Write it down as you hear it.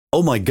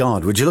Oh my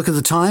God, would you look at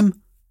the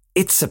time?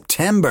 It's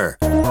September.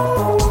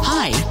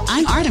 Hi,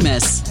 I'm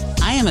Artemis.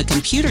 I am a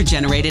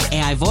computer-generated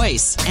AI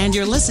voice, and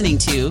you're listening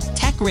to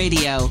Tech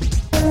Radio.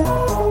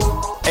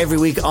 Every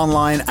week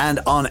online and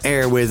on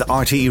air with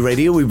RTE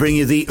Radio, we bring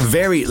you the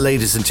very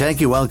latest in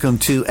tech. You're welcome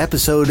to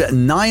episode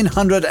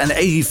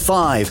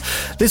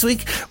 985. This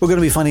week, we're going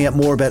to be finding out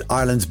more about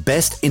Ireland's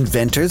best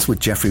inventors with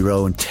Jeffrey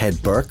Rowe and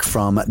Ted Burke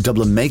from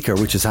Dublin Maker,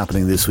 which is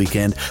happening this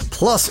weekend.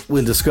 Plus,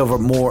 we'll discover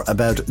more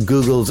about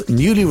Google's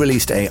newly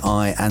released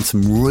AI and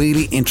some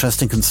really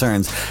interesting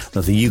concerns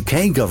that the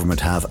UK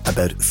government have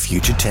about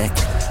future tech.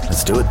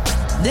 Let's do it.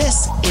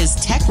 This is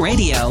Tech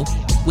Radio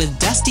with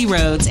Dusty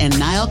Rhodes and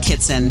Niall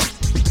Kitson.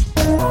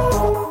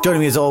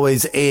 Joining me as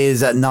always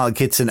is Niall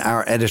Kitson,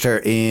 our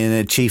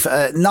editor-in-chief.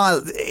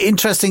 Niall,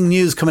 interesting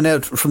news coming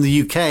out from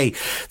the UK.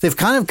 They've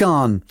kind of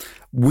gone,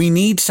 we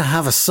need to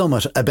have a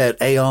summit about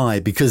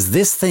AI because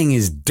this thing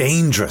is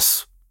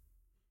dangerous.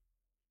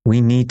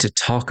 We need to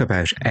talk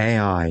about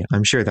AI.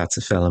 I'm sure that's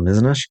a film,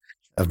 isn't it?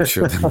 I'm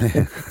sure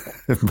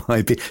it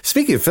might be.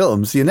 Speaking of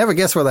films, you never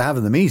guess where they're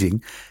having the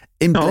meeting.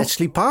 In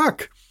Bletchley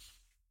Park.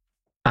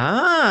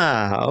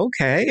 Ah,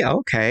 okay.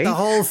 The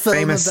whole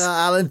film of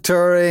Alan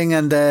Turing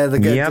and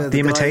the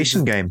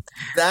Imitation Game.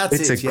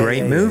 It's a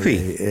great movie.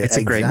 It's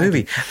a great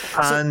movie.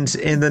 And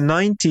in the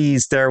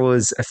 90s, there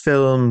was a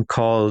film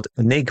called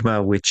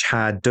Enigma, which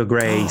had Doug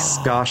Ray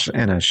Scott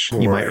in it.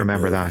 You might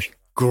remember that.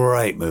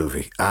 Great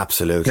movie,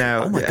 absolutely.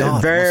 Now,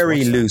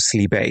 very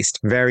loosely based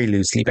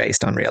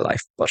on real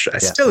life, but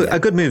still a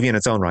good movie in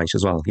its own right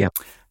as well. Yeah.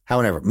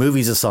 However,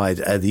 movies aside,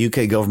 the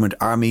UK government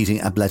are meeting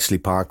at Bletchley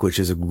Park, which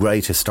is a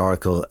great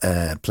historical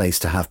place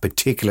to have,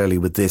 particularly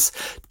with this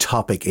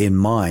topic in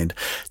mind.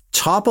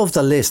 Top of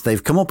the list,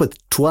 they've come up with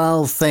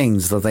 12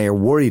 things that they are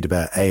worried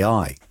about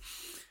AI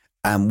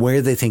and where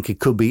they think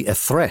it could be a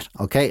threat.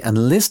 Okay.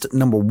 And list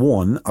number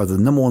one, or the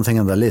number one thing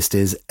on the list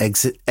is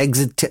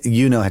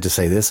you know how to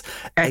say this.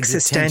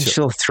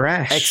 Existential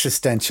threat.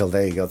 Existential.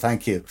 There you go.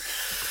 Thank you.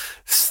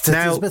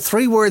 There's about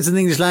 3 words in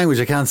the English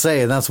language I can't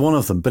say, and that's one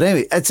of them. But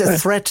anyway, it's a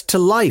threat to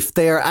life.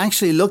 They are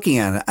actually looking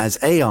at it as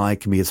AI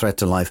can be a threat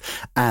to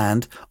life.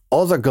 And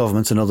other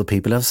governments and other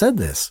people have said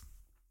this.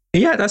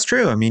 Yeah, that's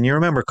true. I mean, you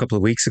remember a couple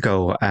of weeks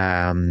ago,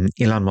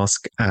 Elon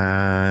Musk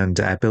and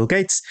Bill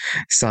Gates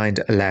signed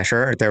a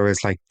letter. There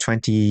was like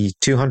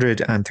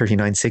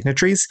 239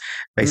 signatories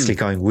basically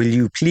going, will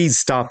you please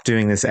stop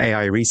doing this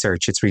AI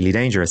research? It's really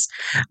dangerous.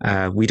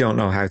 We don't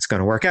know how it's going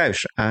to work out.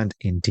 And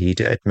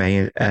indeed, it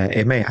may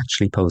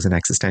actually pose an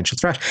existential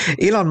threat.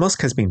 Elon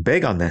Musk has been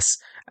big on this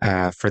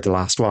for the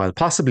last while,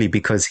 possibly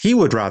because he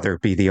would rather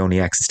be the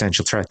only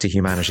existential threat to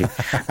humanity.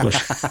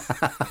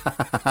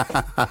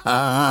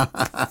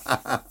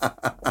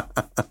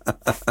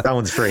 That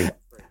one's free.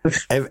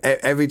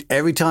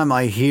 Every time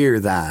I hear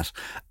that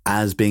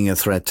as being a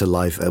threat to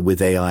life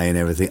with AI and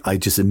everything, I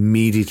just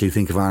immediately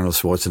think of Arnold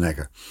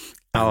Schwarzenegger.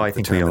 Oh, I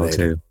think we all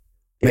do.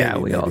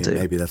 We all do.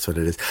 Maybe that's what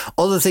it is.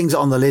 Other things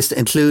on the list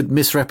include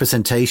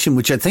misrepresentation,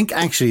 which I think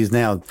actually is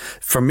now,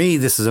 for me,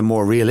 this is a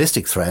more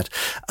realistic threat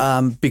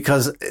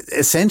because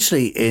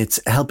essentially it's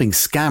helping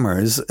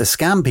scammers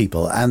scam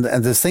people. And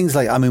there's things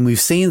like, I mean, we've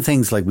seen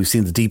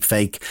the deep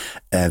fake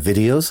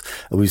videos.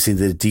 We've seen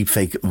the deep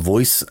fake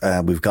voice.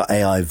 We've got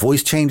AI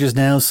voice changers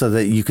now so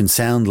that you can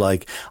sound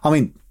like,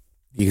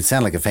 you can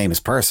sound like a famous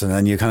person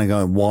and you're kind of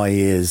going, why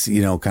is,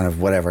 kind of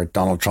whatever,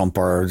 Donald Trump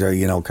or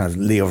kind of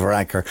Leo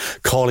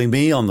Varadkar calling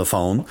me on the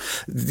phone?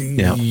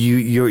 Yeah.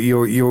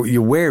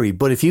 You're wary.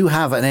 But if you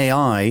have an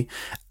AI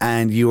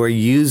and you are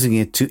using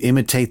it to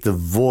imitate the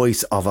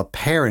voice of a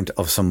parent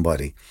of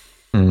somebody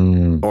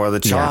or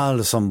the child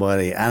of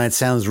somebody, and it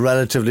sounds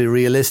relatively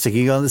realistic,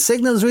 you go, the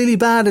signal's really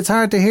bad, it's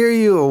hard to hear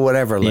you or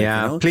whatever.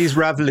 Please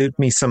Revolut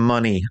me some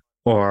money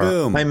or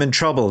boom. I'm in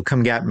trouble,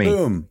 come get me.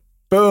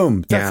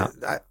 Boom.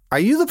 Are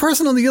you the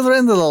person on the other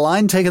end of the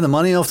line taking the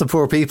money off the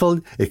poor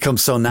people? It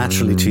comes so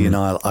naturally to you,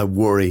 Niall. I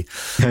worry.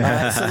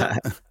 So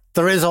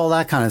there is all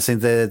that kind of thing,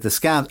 the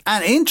scams.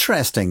 And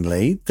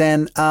interestingly,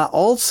 then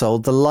also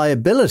the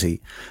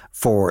liability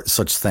for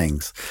such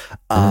things.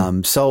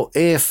 So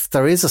if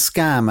there is a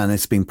scam and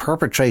it's been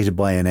perpetrated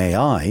by an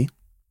AI,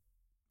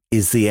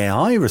 is the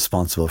AI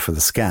responsible for the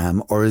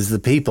scam or is the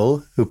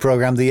people who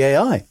programmed the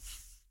AI?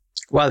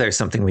 Well, there's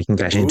something we can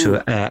get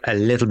into a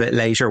little bit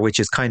later, which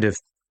is kind of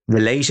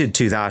related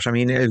to that. I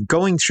mean,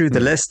 going through the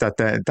list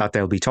that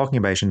they'll be talking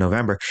about in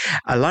November,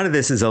 a lot of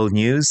this is old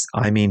news.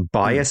 I mean,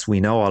 bias,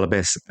 we know all of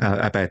this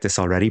about this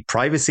already.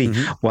 Privacy,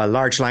 while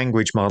large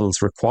language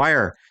models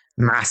require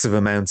massive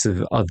amounts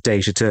of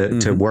data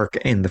to work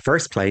in the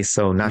first place.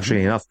 So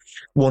naturally enough,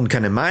 one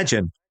can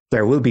imagine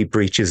there will be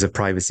breaches of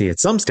privacy at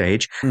some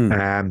stage.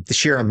 The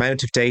sheer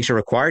amount of data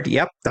required,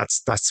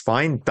 that's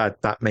fine.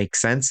 That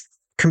makes sense.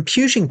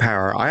 Computing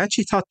power, I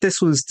actually thought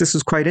this was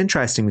quite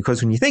interesting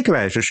because when you think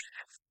about it,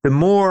 the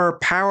more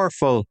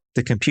powerful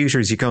the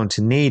computers you're going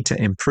to need to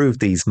improve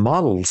these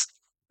models,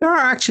 there are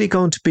actually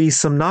going to be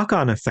some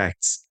knock-on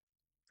effects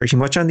pretty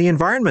much on the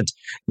environment.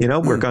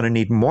 We're going to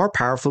need more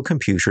powerful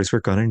computers. We're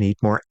going to need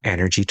more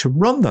energy to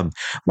run them.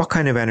 What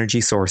kind of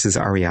energy sources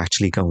are we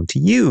actually going to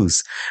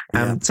use?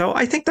 So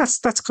I think that's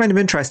kind of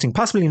interesting.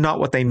 Possibly not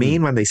what they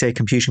mean when they say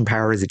computing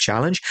power is a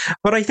challenge,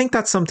 but I think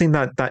that's something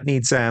that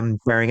needs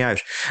bearing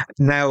out.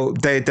 Now,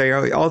 they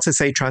also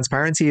say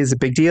transparency is a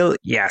big deal.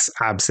 Yes,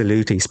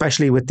 absolutely,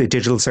 especially with the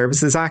Digital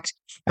Services Act.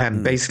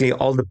 Basically,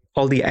 all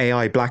the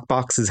AI black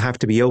boxes have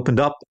to be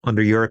opened up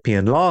under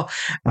European law.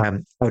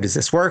 How does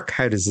this work?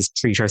 How does this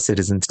treat our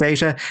citizens'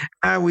 data?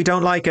 We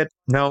don't like it.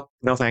 No,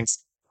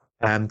 thanks.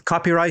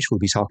 Copyright, we'll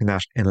be talking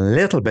that in a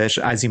little bit.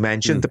 As you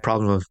mentioned, the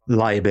problem of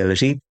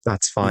liability,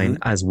 that's fine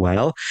as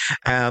well.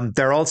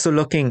 They're also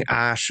looking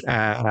at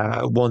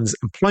one's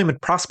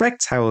employment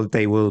prospects, how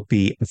they will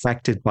be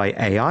affected by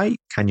AI.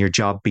 Can your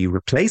job be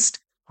replaced?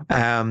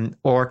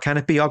 Or can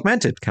it be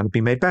augmented? Can it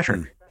be made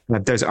better?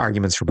 There's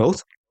arguments for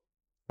both.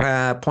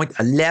 Point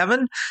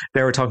 11,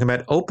 they were talking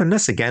about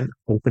openness, again,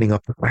 opening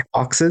up the black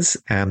boxes.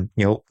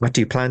 What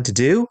do you plan to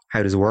do?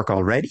 How does it work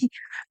already?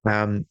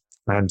 And,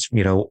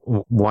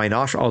 why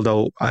not?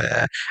 Although,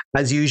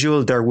 as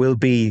usual, there will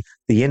be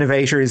the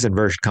innovators,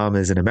 inverted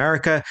commas, in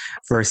America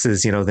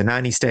versus, the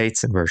nanny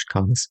states, inverted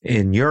commas,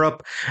 in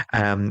Europe.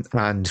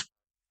 And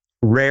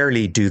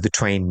rarely do the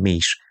twain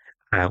meet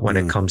when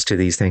it comes to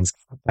these things.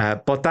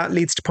 But that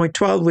leads to point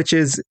 12, which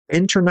is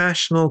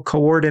international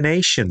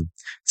coordination.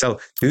 So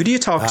who do you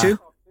talk to?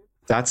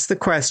 That's the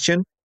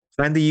question.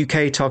 Can the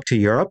UK talk to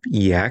Europe?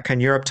 Yeah. Can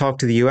Europe talk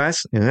to the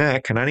US?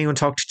 Can anyone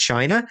talk to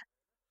China?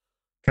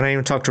 Can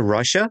anyone talk to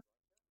Russia?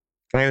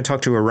 Can anyone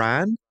talk to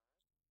Iran?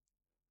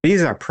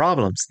 These are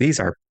problems. These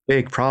are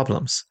big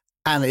problems.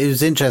 And it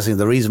was interesting.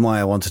 The reason why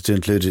I wanted to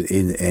include it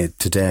in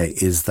today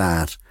is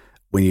that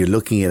when you're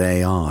looking at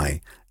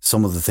AI,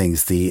 some of the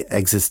things, the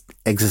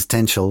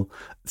existential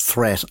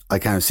threat,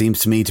 seems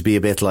to me to be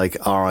a bit like,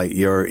 all right,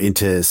 you're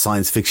into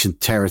science fiction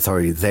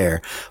territory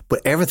there.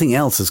 But everything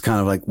else is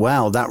kind of like,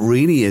 wow, that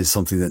really is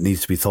something that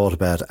needs to be thought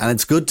about. And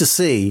it's good to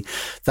see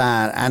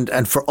that,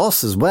 and for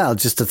us as well,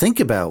 just to think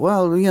about,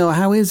 well,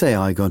 how is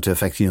AI going to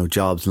affect,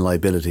 jobs and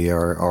liability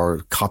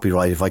or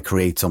copyright if I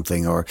create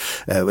something, or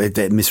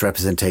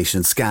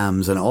misrepresentation,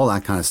 scams and all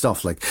that kind of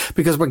stuff.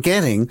 Because we're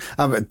getting,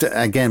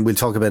 again, we'll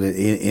talk about it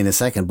in a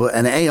second, but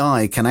an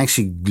AI can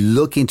actually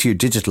look into your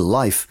digital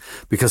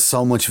life because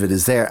so much of it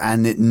is there,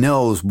 and it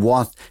knows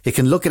it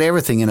can look at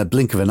everything in a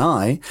blink of an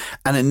eye,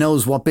 and it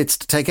knows what bits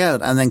to take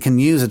out and then can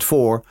use it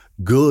for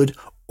good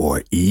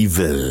or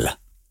evil.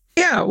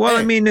 Yeah, well,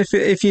 I mean,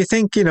 if you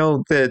think,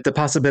 the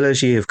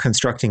possibility of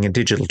constructing a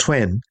digital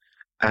twin,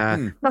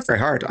 not very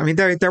hard. I mean,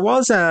 there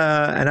was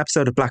an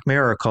episode of Black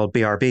Mirror called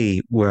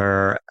BRB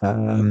where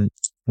a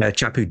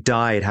chap who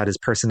died had his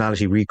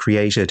personality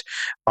recreated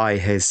by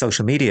his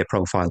social media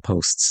profile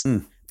posts.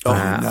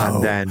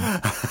 And then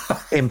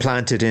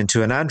implanted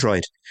into an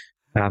android.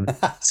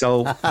 BRBs,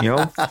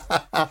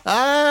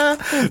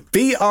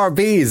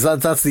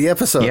 that's the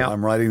episode. Yeah.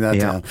 I'm writing that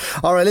down.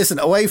 All right, listen,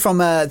 away from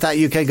that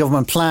UK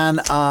government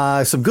plan,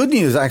 some good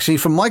news actually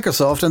from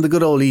Microsoft and the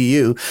good old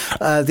EU.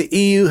 The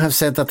EU have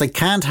said that they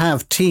can't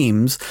have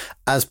Teams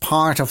as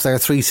part of their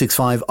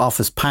 365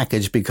 Office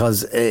package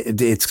because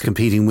it's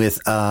competing with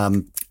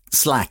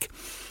Slack.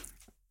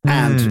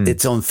 And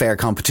it's unfair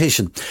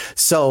competition.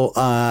 So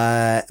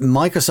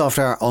Microsoft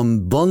are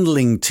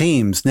unbundling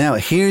Teams. Now,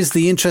 here's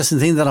the interesting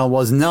thing that I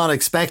was not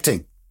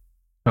expecting.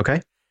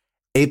 Okay.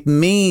 It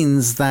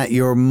means that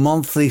your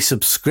monthly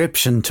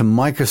subscription to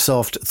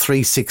Microsoft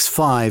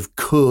 365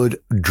 could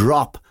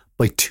drop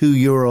by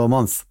 €2 a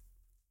month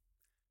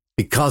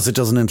because it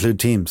doesn't include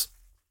Teams.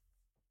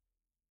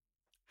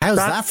 How's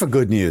that for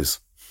good news?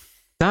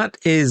 That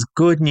is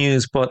good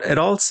news, but it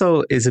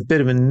also is a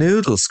bit of a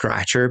noodle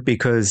scratcher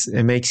because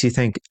it makes you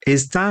think,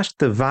 is that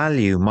the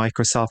value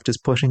Microsoft is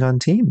putting on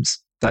Teams?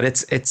 That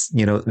it's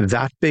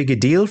that big a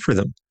deal for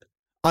them?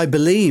 I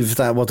believe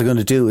that what they're going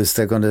to do is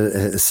they're going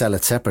to sell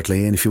it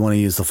separately, and if you want to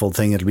use the full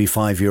thing, it'll be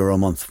 €5 a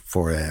month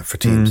for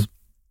Teams.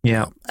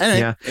 Yeah,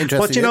 anyway,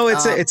 interesting.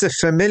 But it's a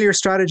familiar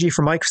strategy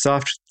for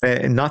Microsoft.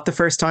 Not the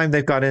first time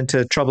they've got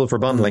into trouble for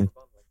bundling.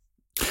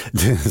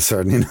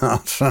 Certainly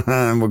not.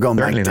 We're going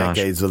back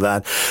decades with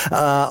that.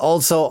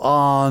 Also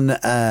on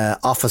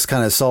Office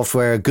kind of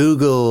software,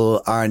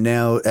 Google are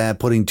now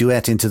putting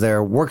Duet into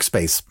their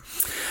workspace.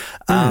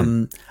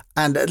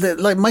 And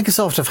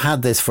Microsoft have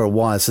had this for a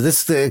while. So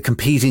this is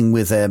competing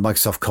with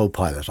Microsoft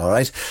Copilot, all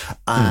right?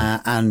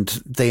 And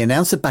they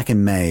announced it back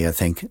in May, I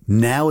think.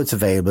 Now it's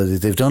available.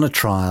 They've done a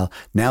trial.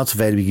 Now it's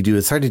available. You can do a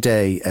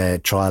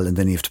 30-day trial and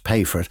then you have to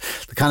pay for it.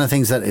 The kind of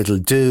things that it'll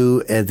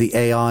do, the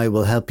AI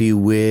will help you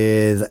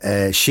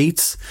with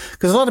sheets.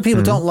 Because a lot of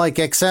people don't like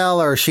Excel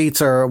or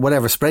Sheets or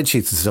whatever,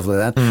 spreadsheets and stuff like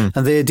that.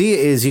 And the idea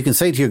is you can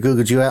say to your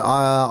Google Duet,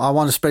 I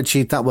want a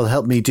spreadsheet that will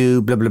help me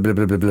do blah, blah, blah,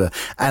 blah, blah, blah.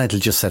 And it'll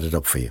just set it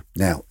up for you.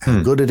 Now,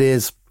 how good it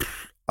is,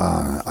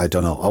 I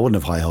don't know. I wouldn't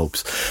have high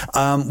hopes.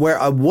 Where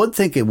I would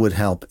think it would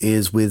help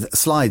is with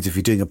slides. If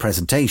you're doing a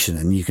presentation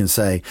and you can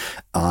say,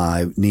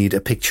 I need a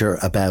picture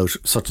about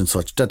such and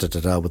such,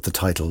 with the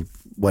title,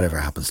 whatever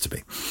it happens to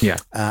be. Yeah.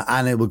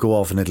 And it will go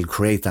off and it'll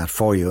create that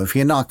for you. If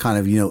you're not kind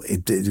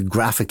of,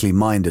 graphically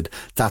minded,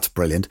 that's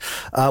brilliant.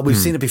 We've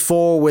seen it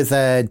before with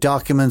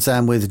documents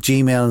and with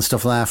Gmail and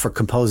stuff like that for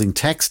composing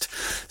text.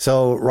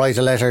 So write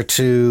a letter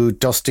to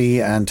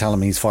Dusty and tell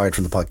him he's fired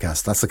from the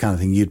podcast. That's the kind of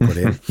thing you'd put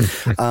in.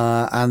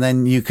 And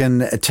then you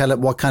can tell it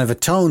what kind of a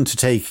tone to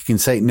take. You can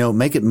say, no,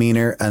 make it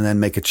meaner and then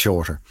make it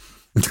shorter.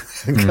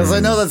 Because I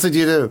know that's what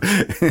you do.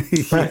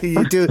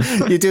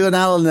 you do an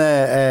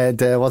Alan,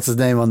 what's his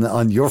name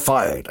on You're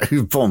Fired.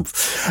 Bump.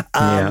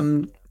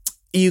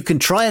 You can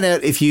try it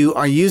out if you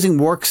are using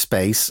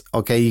Workspace.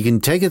 Okay, you can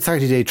take a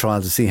 30-day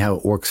trial to see how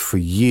it works for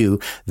you.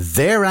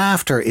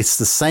 Thereafter, it's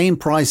the same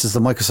price as the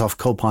Microsoft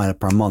Copilot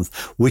per month,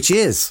 which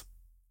is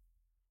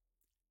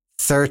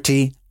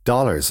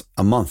 $30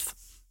 a month.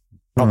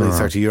 Probably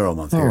 €30 a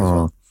month here as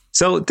well.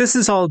 So this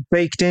is all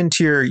baked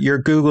into your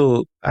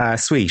Google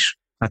suite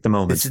at the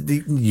moment.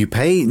 You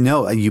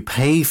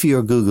pay for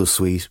your Google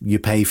suite, you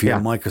pay for your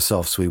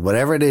Microsoft suite,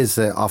 whatever it is,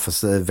 the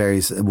Office, the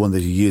various one that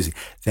you're using.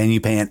 Then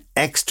you pay an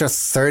extra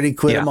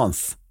 £30 a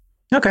month.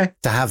 Okay.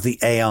 To have the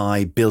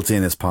AI built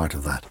in as part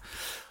of that.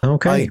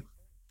 Okay. I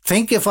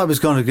think if I was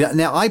going to,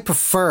 now I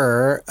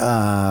prefer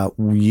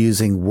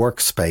using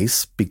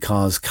Workspace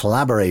because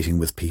collaborating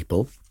with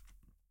people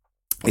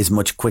is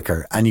much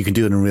quicker and you can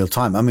do it in real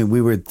time. I mean,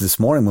 we were this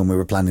morning when we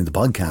were planning the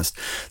podcast,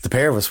 the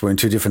pair of us were in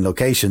two different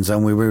locations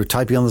and we were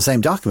typing on the same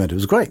document. It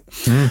was great.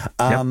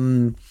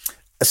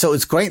 So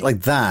it's great like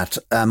that.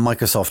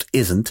 Microsoft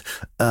isn't.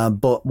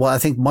 But what I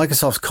think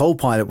Microsoft's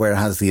Copilot, where it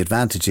has the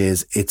advantage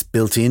is it's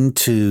built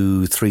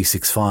into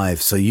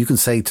 365. So you can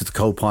say to the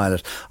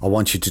Copilot, I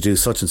want you to do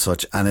such and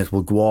such, and it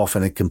will go off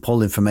and it can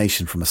pull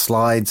information from a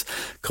slides,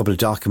 a couple of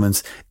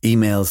documents,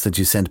 emails that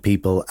you send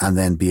people, and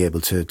then be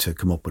able to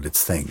come up with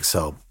its thing.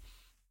 So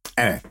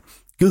anyway,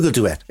 Google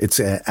Duet. It's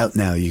out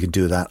now. You can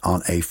do that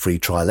on a free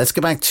trial. Let's get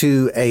back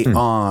to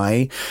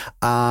AI.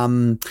 Now,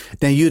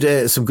 you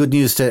had some good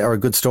news or a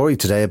good story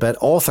today about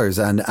authors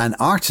and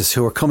artists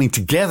who are coming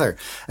together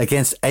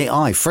against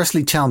AI.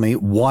 Firstly, tell me,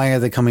 why are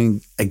they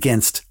coming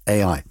against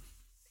AI?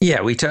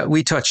 Yeah, we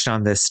touched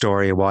on this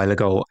story a while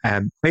ago.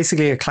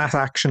 Basically, a class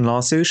action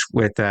lawsuit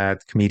with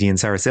comedian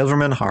Sarah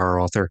Silverman,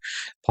 horror author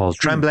Paul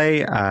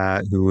Tremblay,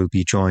 who will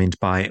be joined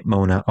by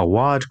Mona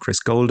Awad, Chris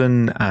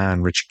Golden,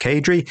 and Richard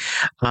Kadri.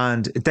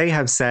 And they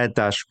have said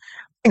that,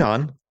 hang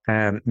on,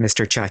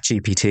 Mr.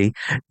 ChatGPT,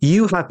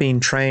 you have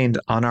been trained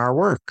on our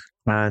work,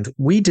 and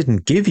we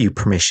didn't give you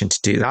permission to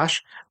do that.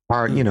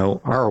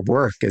 Our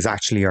work is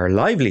actually our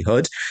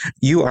livelihood.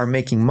 You are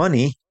making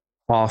money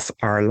off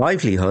our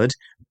livelihood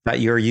that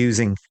you're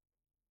using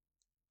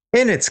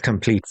in its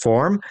complete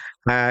form.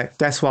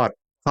 Guess what?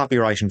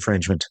 Copyright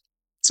infringement.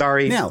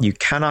 Sorry, now, you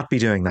cannot be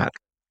doing that.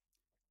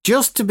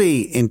 Just to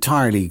be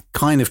entirely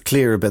kind of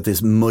clear about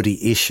this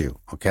muddy issue,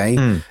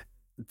 okay?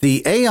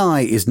 The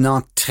AI is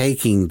not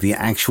taking the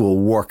actual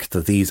work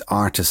that these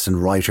artists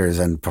and writers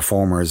and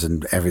performers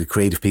and every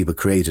creative people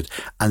created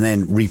and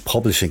then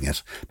republishing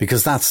it,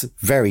 because that's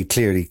very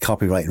clearly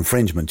copyright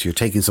infringement. You're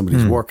taking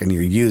somebody's work and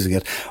you're using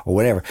it or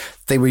whatever.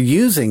 They were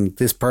using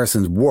this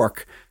person's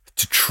work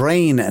to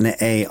train an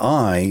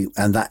AI,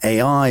 and that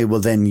AI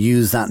will then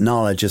use that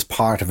knowledge as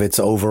part of its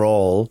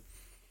overall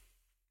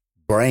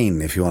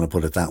brain, if you want to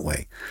put it that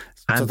way.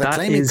 And so that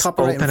is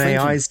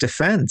OpenAI's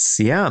defense.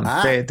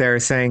 Yeah. They're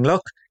saying,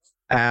 look,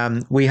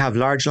 we have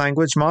large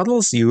language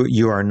models.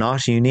 You are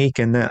not unique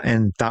in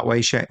that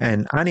way,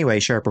 in any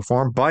way, shape, or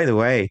form. By the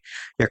way,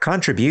 your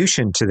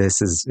contribution to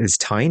this is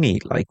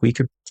tiny. Like, we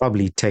could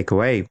probably take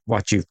away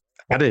what you've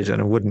added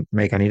and it wouldn't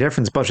make any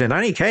difference. But in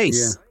any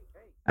case,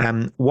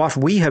 what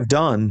we have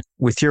done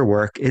with your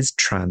work is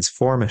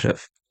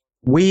transformative.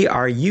 We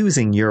are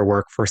using your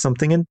work for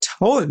something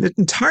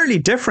entirely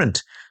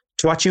different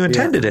to what you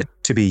intended it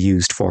to be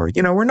used for.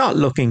 We're not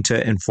looking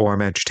to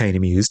inform, entertain,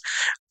 amuse.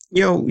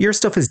 Your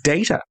stuff is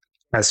data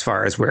as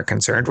far as we're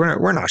concerned.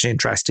 We're not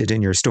interested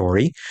in your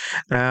story.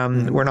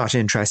 We're not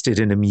interested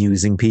in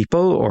amusing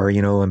people or,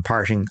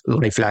 imparting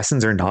life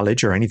lessons or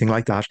knowledge or anything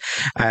like that.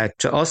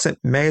 To us, it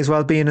may as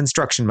well be an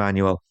instruction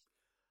manual.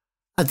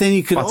 And then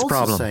you could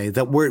also say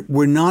that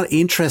we're not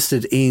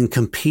interested in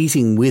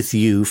competing with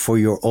you for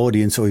your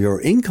audience or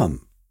your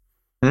income.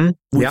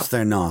 Which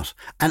they're not.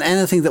 And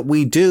anything that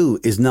we do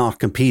is not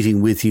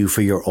competing with you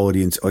for your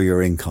audience or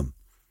your income.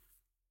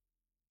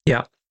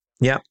 Yeah.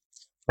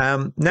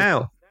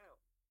 Now,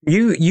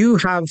 you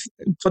have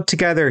put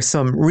together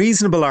some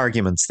reasonable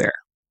arguments there,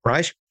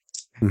 right?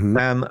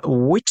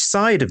 Which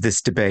side of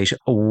this debate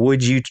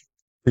would you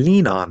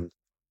lean on?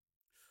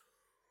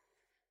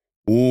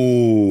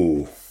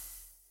 Ooh.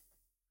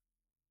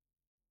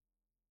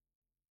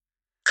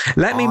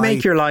 Let me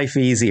make your life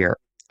easier,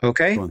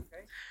 okay?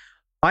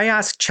 I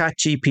asked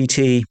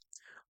ChatGPT,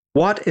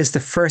 what is the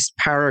first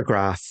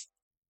paragraph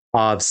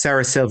of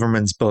Sarah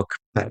Silverman's book,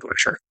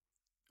 Bedwetcher?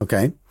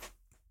 Okay.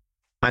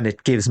 And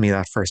it gives me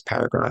that first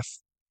paragraph.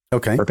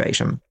 Okay.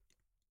 Verbatim.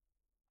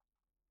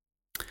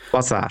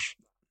 What's that?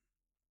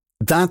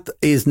 That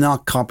is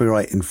not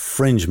copyright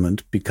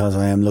infringement because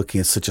I am looking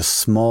at such a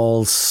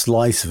small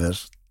slice of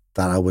it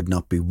that I would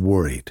not be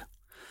worried.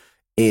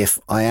 If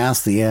I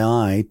asked the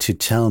AI to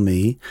tell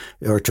me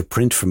or to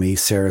print for me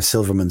Sarah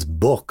Silverman's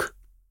book,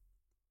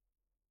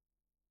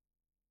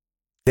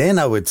 then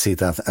I would see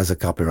that as a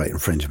copyright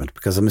infringement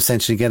because I'm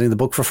essentially getting the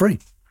book for free.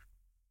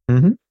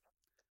 Mm-hmm.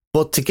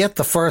 But to get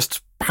the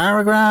first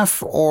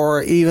paragraph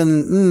or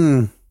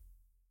even...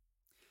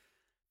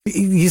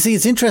 You see,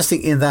 it's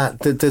interesting in that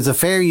there's a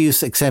fair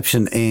use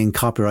exception in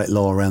copyright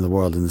law around the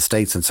world in the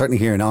States and certainly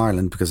here in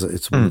Ireland because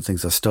it's one of the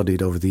things I've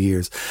studied over the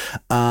years.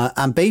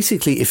 And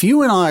basically, if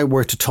you and I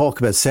were to talk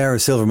about Sarah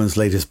Silverman's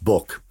latest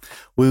book,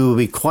 we will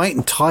be quite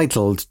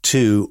entitled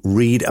to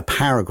read a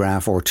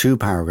paragraph or two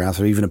paragraphs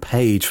or even a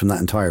page from that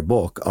entire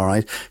book, all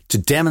right, to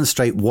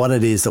demonstrate what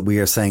it is that we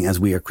are saying as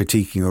we are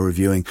critiquing or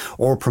reviewing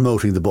or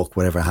promoting the book,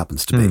 whatever it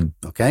happens to be,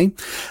 okay?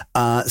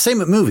 Same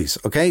with movies,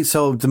 okay?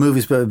 So the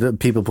movies,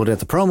 people put out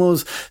the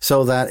promos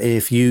so that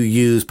if you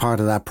use part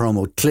of that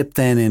promo clip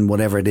then in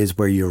whatever it is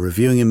where you're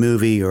reviewing a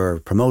movie or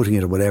promoting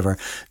it or whatever,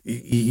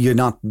 you're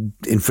not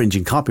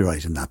infringing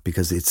copyright in that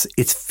because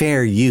it's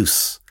fair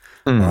use.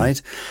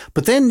 Right.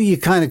 But then you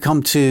kind of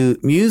come to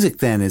music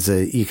then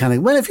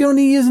well, if you're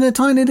only using a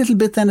tiny little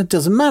bit, then it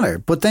doesn't matter.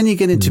 But then you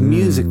get into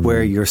music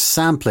where you're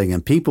sampling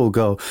and people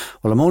go,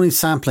 well, I'm only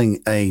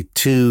sampling a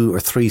 2 or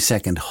 3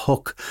 second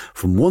hook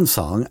from one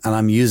song and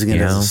I'm using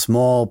it as a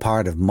small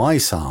part of my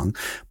song.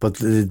 But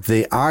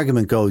the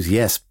argument goes,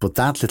 yes, but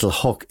that little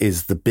hook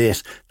is the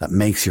bit that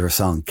makes your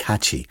song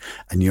catchy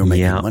and you're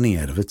making money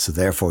out of it. So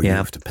therefore you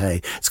have to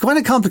pay. It's quite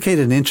a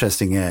complicated and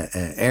interesting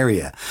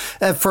area.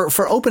 For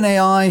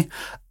OpenAI,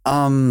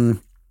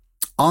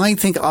 I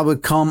think I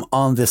would come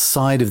on the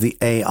side of the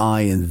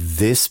AI in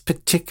this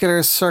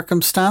particular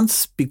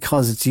circumstance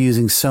because it's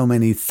using so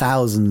many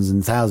thousands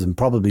and thousands,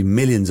 probably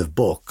millions of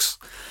books.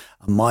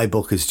 My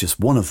book is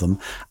just one of them,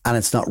 and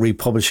it's not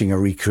republishing or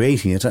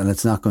recreating it, and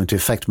it's not going to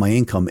affect my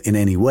income in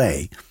any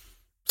way.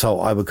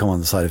 So I would come on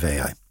the side of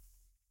AI.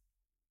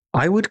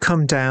 I would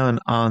come down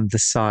on the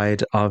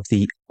side of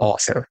the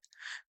author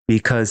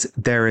because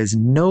there is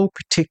no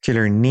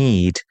particular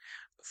need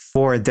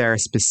for their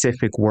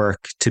specific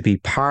work to be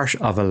part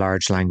of a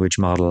large language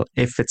model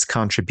if its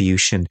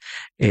contribution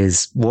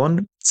is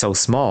one, so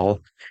small,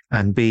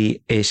 and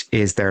B, it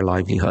is their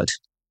livelihood.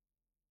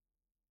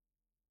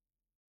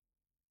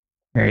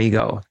 There you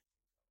go.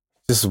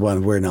 This is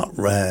when we're not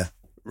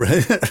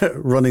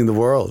running the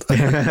world.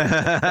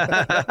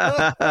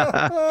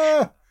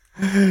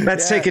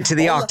 Let's take it to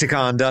the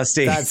octagon,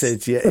 Dusty. That's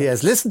it.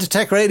 Yes. Listen to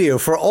Tech Radio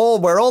where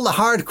all the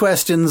hard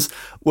questions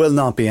will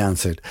not be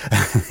answered.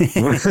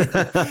 We'll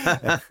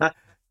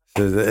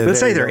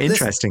say they're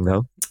interesting,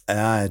 though.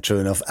 True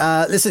enough.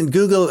 Listen,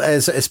 Google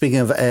is speaking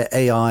of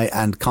AI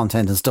and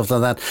content and stuff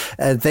like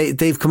that.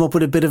 They've come up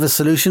with a bit of a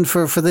solution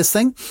for this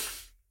thing.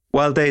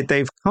 Well,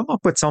 they've come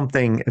up with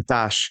something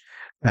that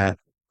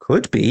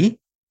could be.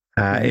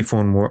 If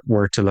one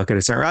were to look at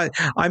it.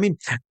 I mean,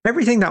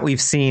 everything that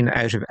we've seen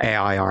out of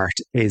AI art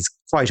is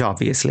quite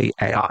obviously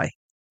AI.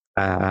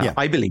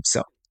 I believe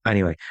so.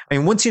 Anyway, I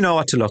mean, once you know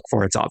what to look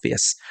for, it's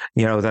obvious.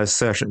 You know, those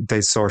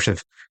sort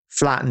of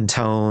flattened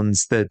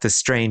tones, the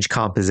strange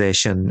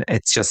composition.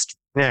 It's just,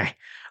 it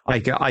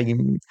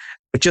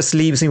just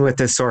leaves me with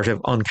this sort of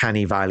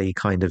uncanny valley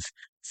kind of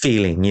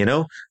feeling, you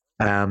know?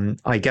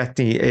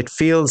 It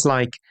feels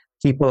like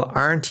people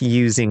aren't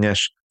using it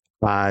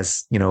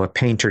as, you know, a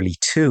painterly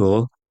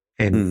tool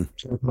in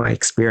my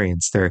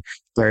experience. They're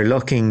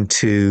looking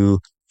to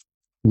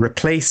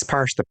replace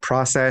part of the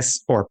process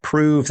or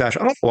prove that,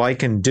 I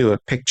can do a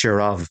picture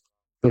of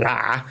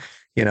blah.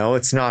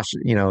 It's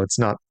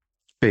not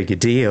big a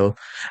deal.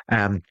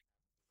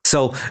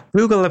 So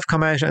Google have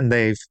come out and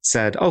they've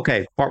said,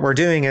 okay, what we're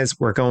doing is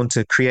we're going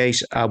to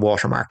create a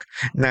watermark.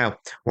 Now,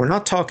 we're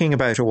not talking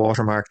about a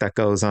watermark that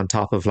goes on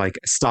top of like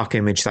a stock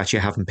image that you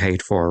haven't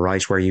paid for,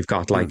 right? Where you've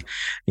got like,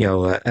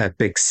 a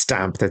big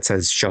stamp that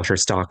says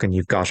Shutterstock and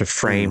you've got a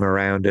frame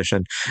around it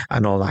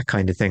and all that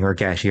kind of thing, or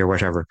Getty or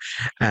whatever.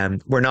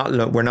 We're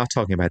not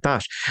talking about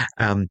that.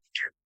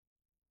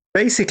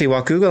 Basically,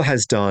 what Google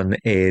has done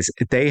is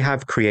they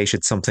have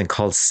created something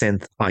called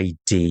Synth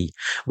ID,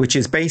 which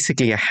is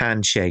basically a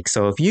handshake.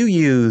 So if you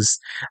use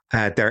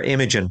their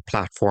Imagen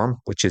platform,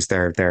 which is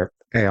their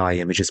AI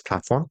images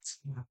platform,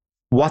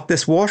 what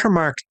this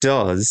watermark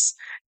does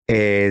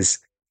is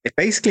it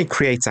basically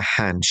creates a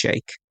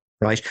handshake,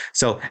 right?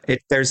 So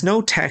there's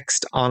no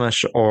text on it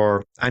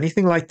or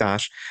anything like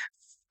that.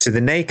 To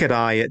the naked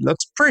eye, it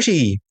looks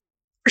pretty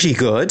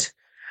good.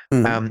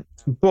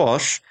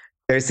 But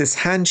there's this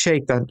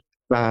handshake that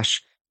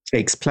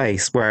takes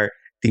place where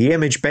the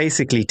image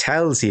basically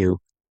tells you,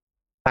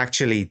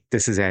 actually,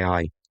 this is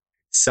AI.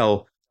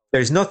 So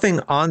there's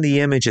nothing on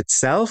the image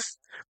itself,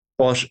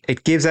 but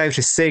it gives out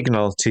a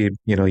signal to,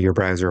 your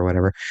browser or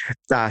whatever,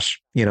 that,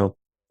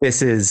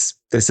 this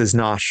is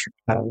not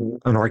an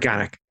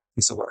organic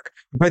piece of work.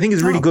 I think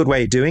it's a really good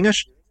way of doing it.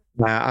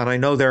 And I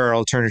know there are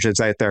alternatives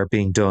out there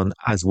being done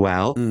as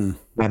well.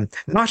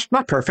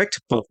 Not perfect,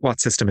 but what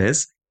system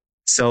is.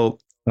 So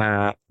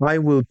I'm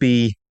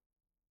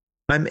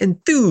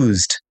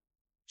enthused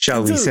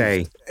shall we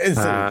say,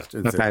 about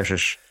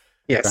it.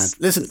 Yes.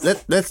 Grant. Listen,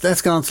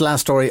 let's get on to the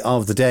last story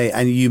of the day.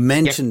 And you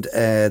mentioned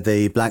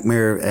the Black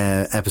Mirror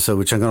episode,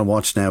 which I'm going to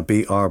watch now,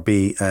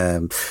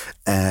 BRB,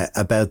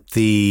 about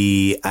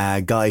the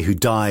guy who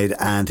died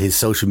and his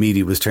social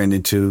media was turned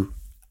into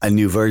a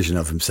new version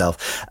of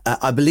himself.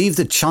 I believe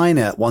that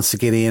China wants to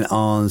get in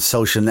on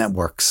social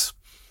networks.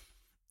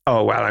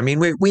 Oh, well, I mean,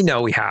 we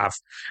know we have,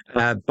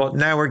 but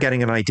now we're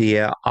getting an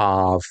idea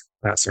of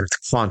that sort of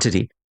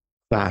quantity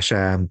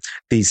that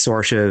these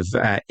sort of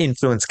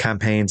influence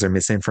campaigns or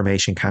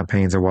misinformation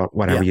campaigns or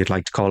whatever you'd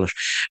like to call it.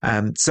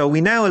 So we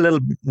know a little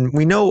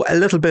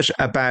bit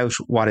about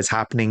what is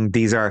happening.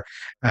 These are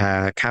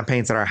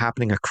campaigns that are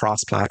happening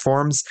across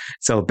platforms.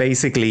 So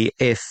basically,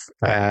 if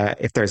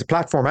there's a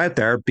platform out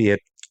there, be it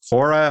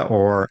Quora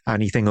or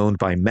anything owned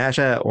by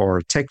Meta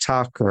or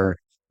TikTok or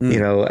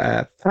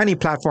any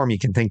platform you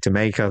can think to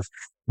make of,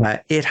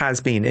 it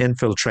has been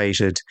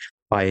infiltrated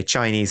by a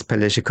Chinese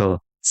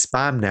political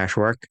spam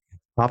network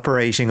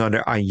operating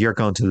under, you're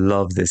going to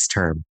love this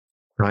term,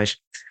 right?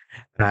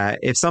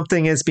 If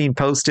something is being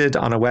posted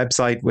on a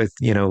website with,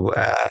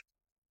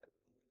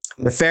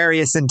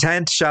 nefarious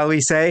intent, shall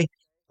we say,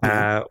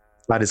 that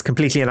is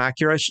completely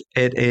inaccurate,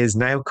 it is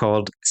now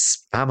called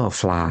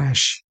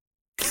spamouflage.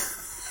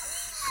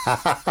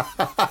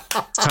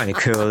 It's kind of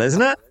cool,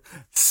 isn't it?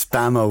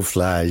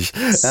 Spamouflage.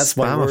 That's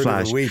my word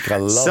of the week. I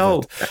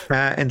love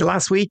it. In the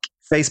last week,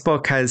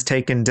 Facebook has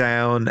taken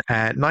down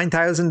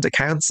 9,000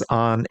 accounts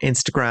on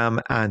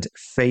Instagram and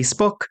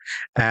Facebook.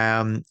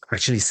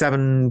 Actually,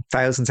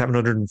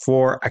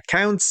 7,704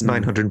 accounts,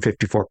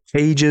 954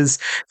 pages,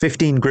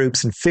 15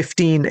 groups, and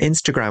 15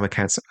 Instagram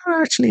accounts.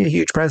 Actually, a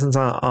huge presence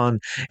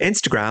on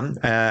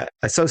Instagram,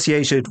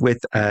 associated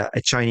with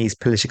a Chinese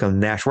political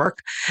network.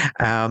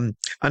 An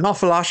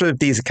awful lot of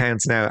these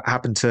accounts now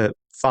happen to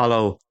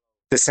follow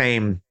the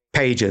same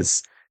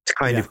pages to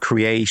kind of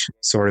create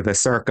sort of a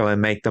circle and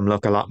make them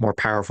look a lot more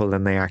powerful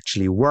than they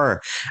actually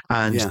were.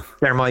 And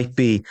there might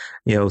be,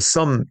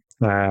 some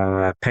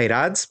paid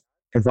ads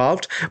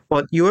involved,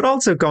 but you would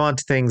also go on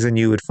to things and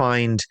you would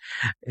find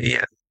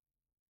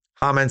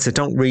comments that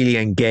don't really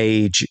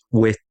engage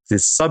with the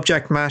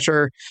subject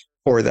matter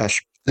or that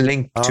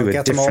link to a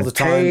different all the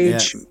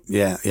page.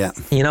 Yeah.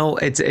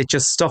 It's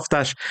just stuff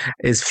that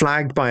is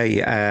flagged by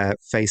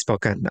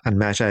Facebook and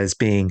Meta as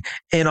being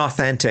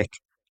inauthentic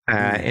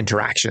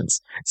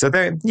interactions. So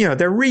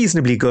they're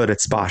reasonably good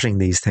at spotting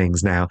these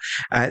things now.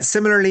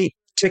 Similarly,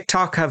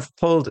 TikTok have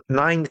pulled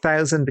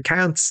 9,000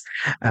 accounts,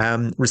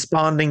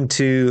 responding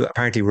to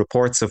apparently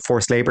reports of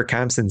forced labor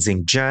camps in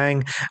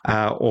Xinjiang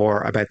or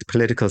about the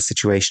political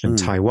situation in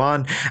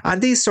Taiwan.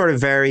 And these sort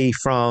of vary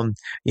from,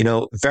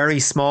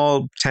 very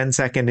small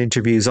 10-second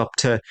interviews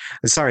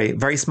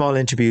very small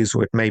interviews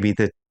with maybe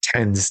the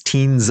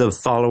teens of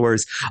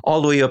followers,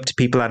 all the way up to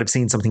people that have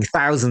seen something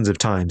thousands of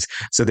times.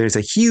 So there's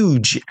a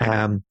huge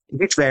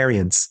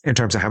variance in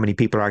terms of how many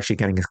people are actually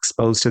getting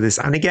exposed to this.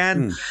 And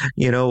again,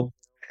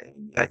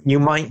 you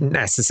might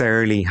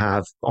necessarily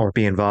have or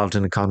be involved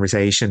in a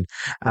conversation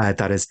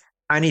that has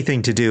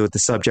anything to do with the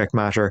subject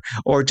matter,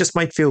 or just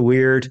might feel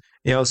weird,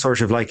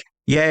 sort of like,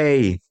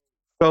 yay,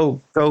 go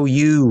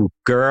you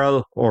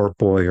girl or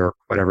boy or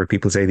whatever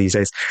people say these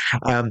days.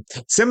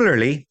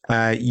 Similarly,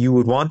 you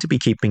would want to be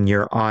keeping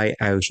your eye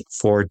out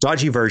for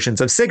dodgy versions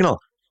of Signal,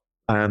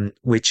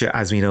 which,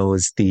 as we know,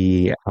 is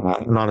the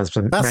anonymous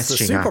messaging app. That's the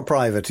super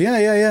private.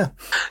 Yeah.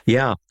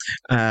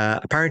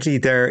 Apparently,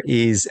 there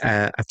is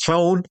a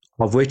clone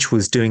of which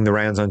was doing the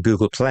rounds on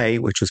Google Play,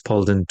 which was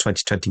pulled in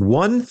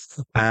 2021.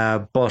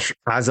 But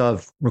as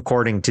of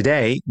recording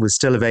today, was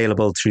still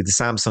available through the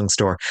Samsung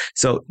store.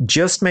 So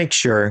just make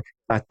sure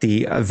that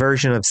the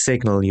version of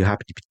Signal you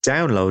happen to be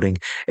downloading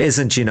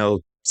isn't,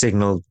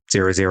 Signal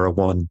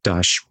 001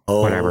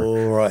 whatever.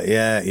 Oh, right.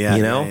 Yeah.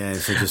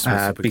 So just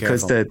be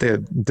because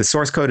the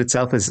source code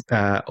itself is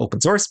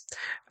open source.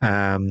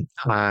 And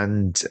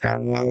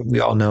we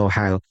all know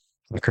how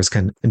hackers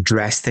can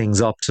dress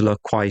things up to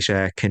look quite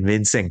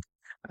convincing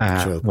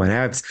when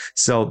out.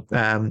 So,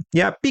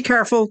 be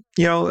careful.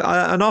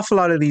 An awful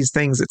lot of these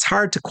things, it's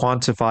hard to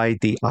quantify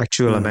the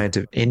actual amount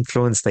of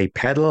influence they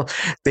peddle.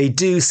 They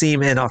do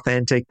seem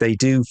inauthentic. They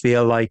do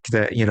feel like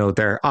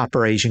they're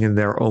operating in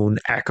their own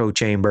echo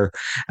chamber.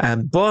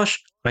 But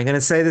I'm going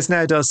to say this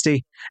now,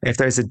 Dusty. If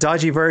there's a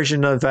dodgy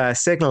version of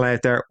Signal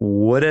out there,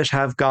 would it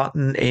have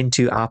gotten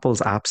into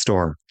Apple's App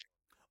Store?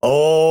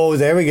 Oh,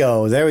 there we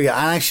go. And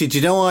actually, do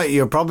you know what?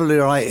 You're probably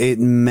right. It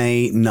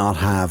may not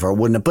have or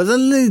wouldn't have. But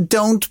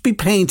don't be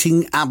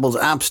painting Apple's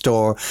App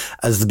Store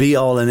as the be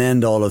all and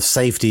end all of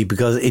safety,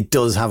 because it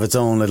does have its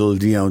own little,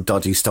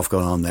 dodgy stuff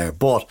going on there.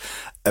 But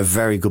a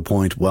very good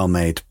point, well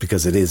made,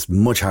 because it is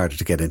much harder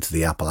to get into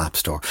the Apple App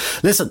Store.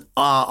 Listen,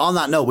 on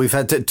that note, we've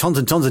had tons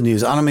and tons of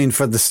news. And I mean,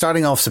 for the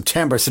starting off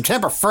September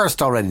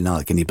 1st already now,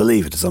 can you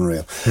believe it? It's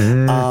unreal.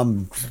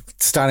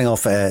 Starting off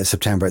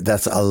September,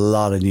 that's a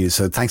lot of news.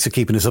 So thanks for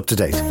keeping us up to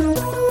date.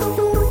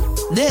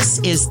 This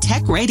is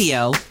Tech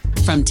Radio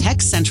from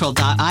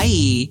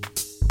TechCentral.ie.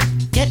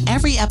 Get Get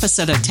every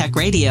episode of Tech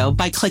Radio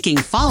by clicking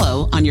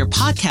follow on your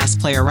podcast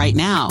player right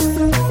now.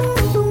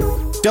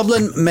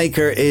 Dublin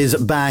Maker is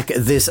back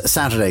this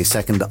Saturday,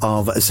 2nd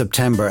of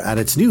September, at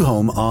its new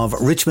home of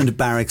Richmond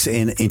Barracks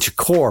in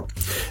Inchicore.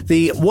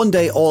 The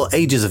one-day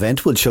all-ages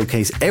event will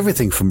showcase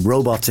everything from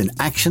robots in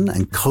action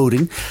and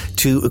coding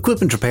to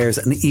equipment repairs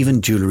and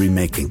even jewellery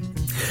making.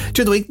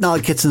 During the week,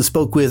 Niall Kitson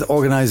spoke with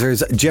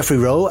organisers Jeffrey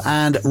Rowe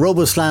and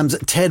RoboSlam's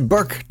Ted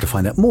Burke to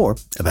find out more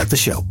about the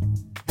show.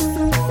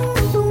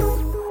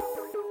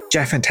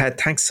 Jeff and Ted,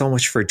 thanks so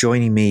much for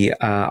joining me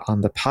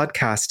on the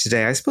podcast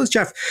today. I suppose,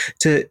 Jeff,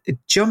 to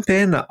jump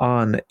in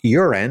on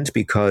your end,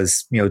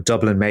 because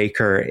Dublin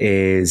Maker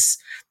is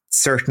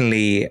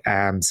certainly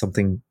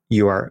something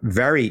you are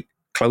very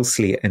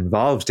closely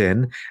involved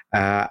in,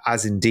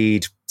 as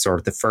indeed sort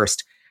of the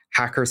first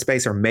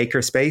Hackerspace or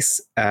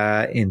Makerspace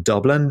in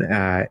Dublin,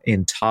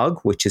 in Tog,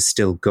 which is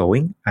still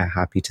going,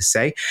 happy to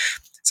say.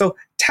 So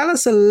tell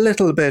us a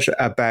little bit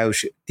about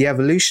the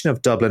evolution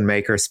of Dublin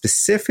Maker,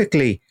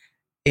 specifically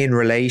in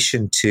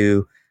relation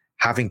to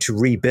having to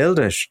rebuild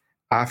it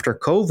after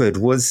COVID.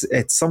 Was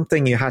it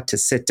something you had to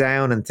sit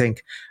down and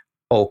think,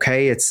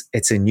 okay,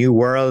 it's a new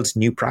world,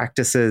 new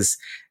practices,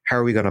 how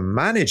are we going to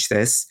manage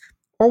this?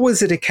 Or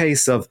was it a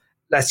case of,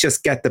 let's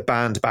just get the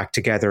band back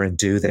together and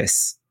do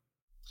this?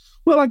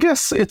 Well, I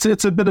guess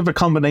it's a bit of a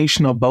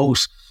combination of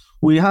both.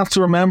 We have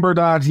to remember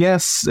that,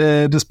 yes,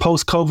 this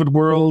post-COVID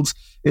world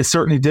is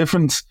certainly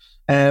different.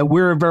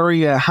 We're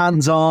very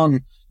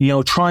hands-on,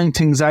 trying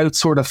things out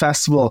sort of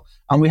festival.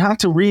 And we had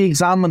to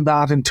re-examine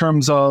that in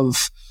terms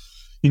of,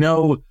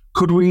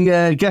 could we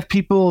get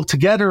people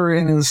together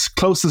in as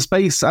close a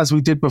space as we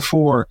did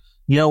before?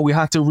 We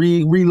had to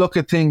re-look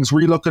at things,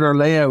 re-look at our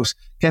layout,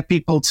 get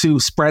people to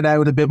spread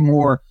out a bit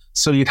more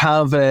so you'd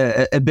have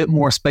a bit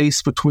more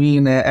space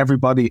between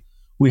everybody.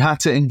 We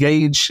had to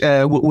engage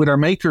with our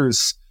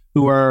makers,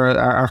 who are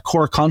our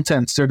core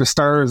content. They're the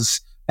stars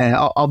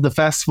of the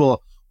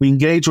festival. We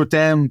engage with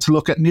them to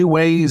look at new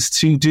ways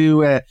to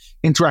do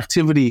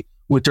interactivity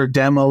with their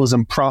demos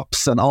and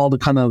props and all the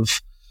kind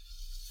of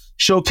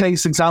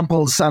showcase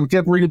examples and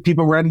get really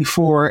people ready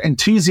for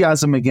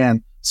enthusiasm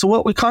again. So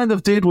what we kind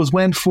of did was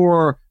went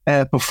for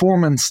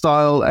performance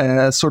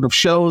style sort of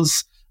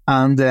shows.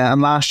 And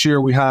last year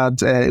we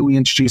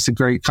introduced a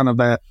great kind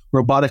of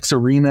robotics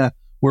arena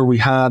where we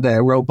had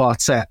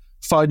robots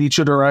fight each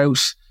other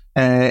out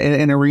in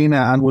an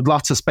arena and with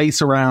lots of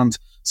space around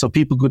so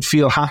people could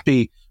feel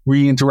happy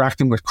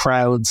re-interacting with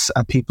crowds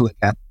and people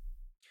again.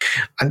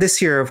 And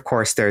this year, of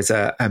course, there's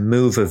a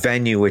move of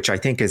venue, which I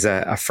think is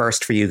a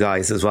first for you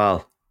guys as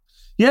well.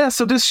 Yeah,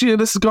 so this year,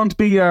 this is going to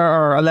be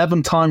our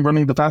 11th time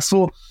running the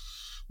festival.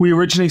 We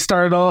originally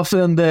started off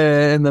in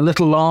the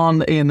little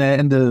lawn in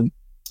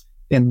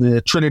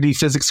the Trinity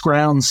Physics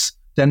grounds,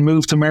 then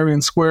moved to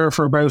Merrion Square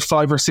for about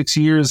 5 or 6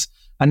 years.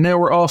 And now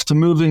we're off to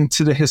moving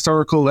to the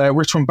historical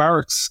Richmond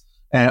Barracks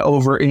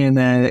over in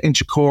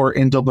Inchicore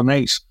in Dublin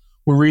 8.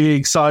 We're really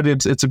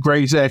excited. It's a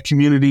great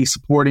community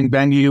supporting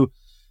venue.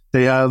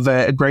 They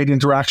have great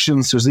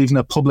interactions. There's even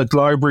a public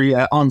library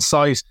on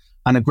site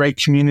and a great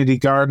community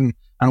garden.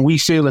 And we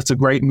feel it's a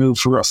great move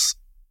for us.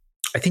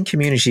 I think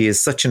community is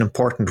such an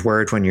important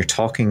word when you're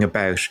talking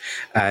about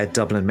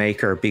Dublin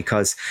Maker,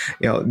 because,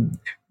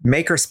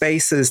 maker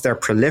spaces, they're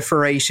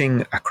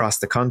proliferating across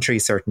the country,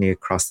 certainly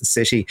across the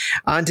city,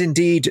 and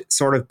indeed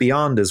sort of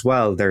beyond as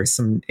well. There's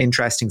some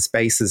interesting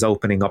spaces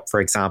opening up,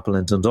 for example,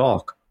 in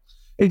Dundalk.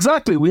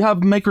 Exactly. We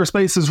have maker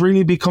spaces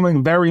really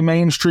becoming very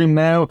mainstream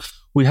now.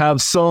 We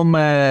have some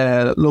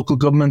local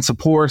government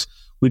support.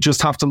 We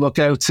just have to look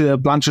out to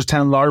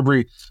Blanchardstown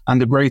Library and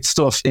the great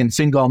stuff in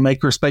Fingal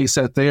Makerspace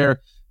out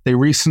there. They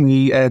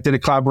recently did a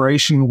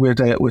collaboration with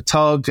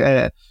Tog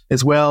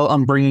as well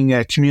on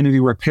bringing community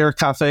repair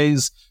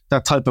cafes,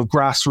 that type of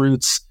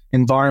grassroots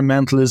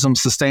environmentalism,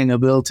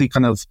 sustainability,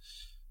 kind of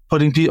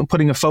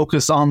putting a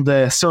focus on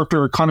the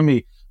circular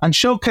economy and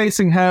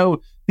showcasing how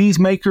these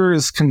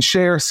makers can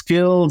share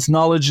skills,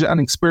 knowledge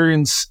and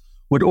experience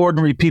with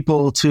ordinary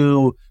people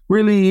to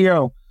really,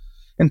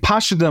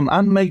 impassion them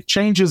and make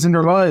changes in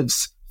their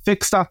lives.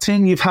 Fix that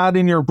thing you've had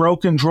in your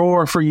broken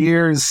drawer for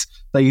years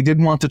that you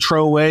didn't want to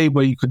throw away,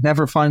 but you could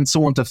never find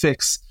someone to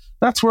fix.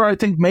 That's where I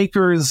think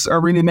makers are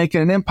really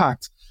making an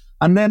impact.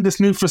 And then this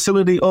new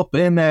facility up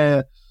in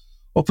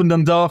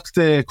Dundalk,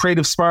 the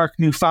Creative Spark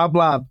new Fab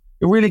Lab,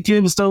 it really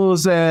gives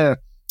those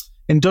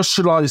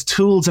industrialized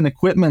tools and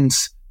equipment.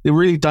 It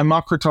really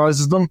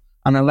democratizes them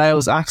and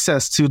allows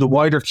access to the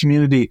wider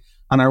community.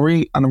 And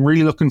I'm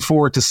really looking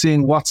forward to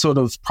seeing what sort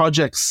of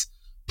projects,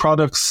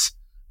 products,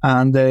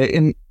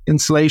 and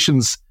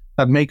installations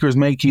that makers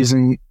make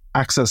using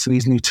access to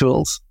these new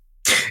tools.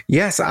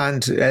 Yes,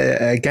 and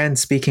again,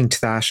 speaking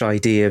to that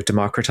idea of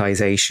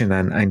democratization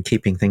and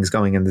keeping things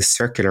going in the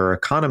circular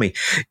economy,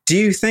 do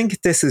you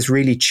think this is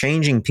really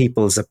changing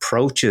people's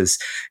approaches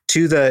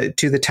to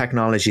the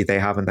technology they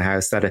have in the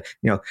house? That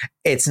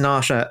it's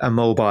not a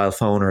mobile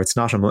phone, or it's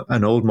not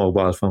an old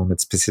mobile phone.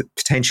 It's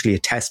potentially a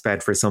test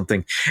bed for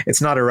something.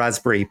 It's not a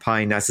Raspberry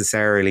Pi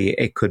necessarily.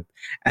 It could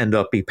end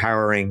up be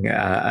powering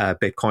a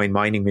Bitcoin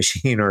mining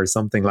machine or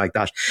something like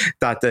that.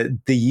 That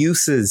the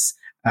uses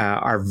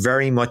are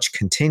very much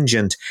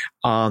contingent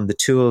on the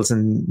tools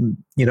and,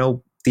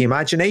 the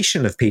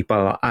imagination of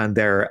people and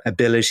their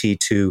ability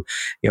to,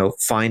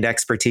 find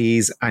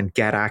expertise and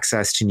get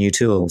access to new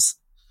tools.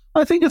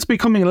 I think it's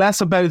becoming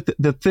less about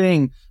the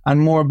thing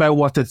and more about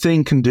what the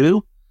thing can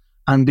do.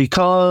 And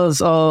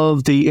because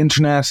of the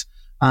internet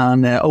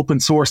and open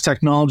source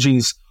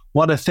technologies,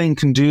 what a thing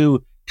can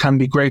do can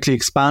be greatly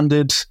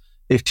expanded.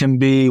 It can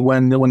be,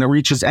 when it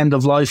reaches end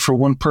of life for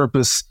one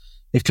purpose,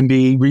 it can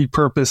be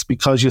repurposed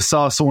because you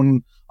saw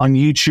someone on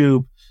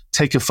YouTube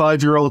take a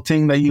 5-year-old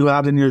thing that you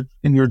had in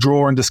your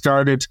drawer and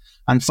discard it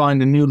and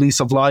find a new lease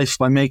of life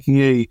by making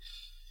a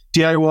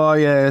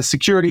DIY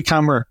security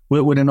camera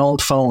with an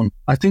old phone.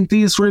 I think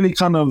these really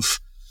kind of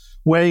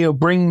way of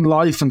bringing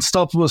life and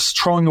stop us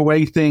throwing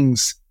away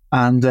things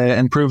and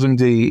improving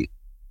the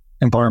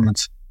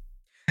environment.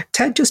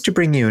 Ted, just to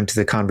bring you into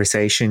the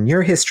conversation,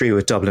 your history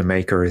with Dublin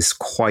Maker is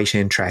quite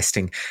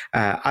interesting,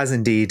 as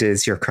indeed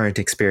is your current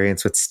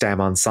experience with STEM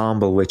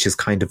Ensemble, which has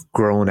kind of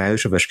grown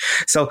out of it.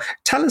 So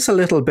tell us a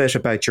little bit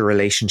about your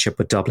relationship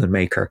with Dublin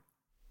Maker.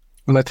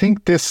 Well, I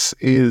think this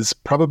is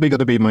probably going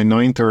to be my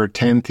 9th or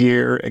 10th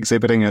year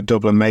exhibiting at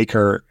Dublin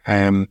Maker,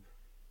 and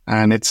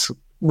it's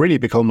really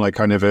become like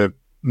kind of a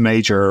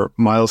major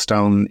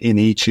milestone in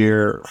each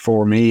year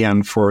for me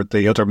and for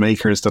the other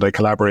makers that I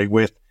collaborate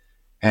with.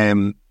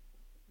 I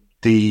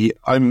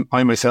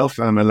myself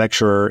am a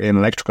lecturer in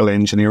electrical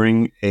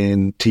engineering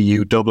in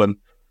TU Dublin.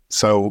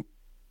 So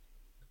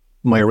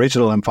my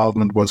original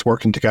involvement was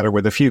working together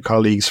with a few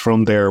colleagues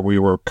from there. We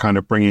were kind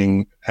of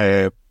bringing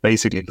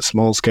basically the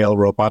small scale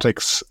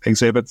robotics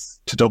exhibits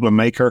to Dublin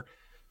Maker,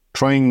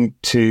 trying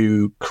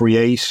to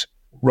create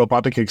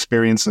robotic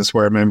experiences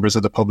where members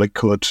of the public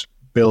could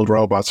build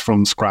robots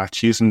from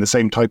scratch using the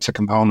same types of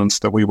components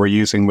that we were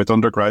using with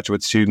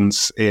undergraduate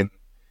students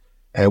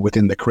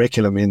within the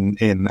curriculum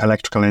in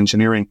electrical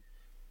engineering.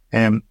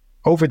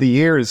 Over the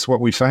years, what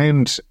we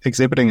found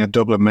exhibiting at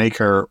Dublin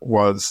Maker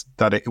was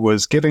that it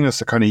was giving us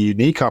a kind of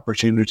unique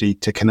opportunity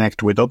to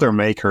connect with other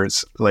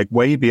makers, like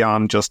way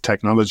beyond just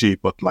technology,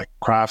 but like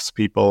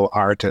craftspeople,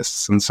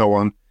 artists, and so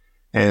on.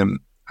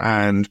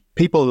 And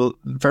people,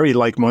 very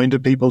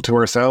like-minded people to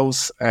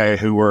ourselves,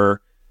 who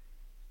were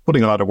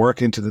putting a lot of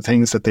work into the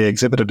things that they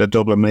exhibited at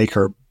Dublin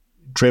Maker,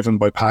 driven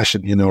by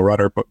passion,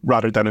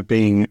 rather than it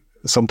being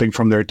something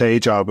from their day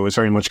job. It was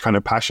very much kind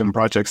of passion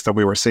projects that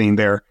we were seeing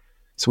there.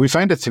 So we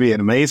found it to be an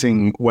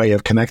amazing way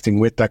of connecting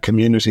with that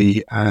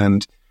community.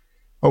 And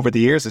over the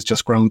years, it's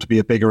just grown to be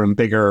a bigger and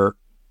bigger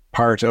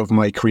part of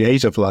my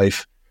creative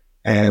life.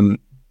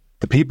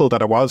 The people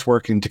that I was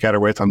working together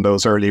with on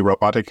those early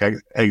robotic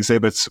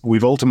exhibits,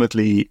 we've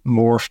ultimately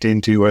morphed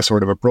into a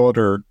sort of a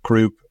broader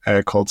group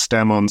called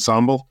STEM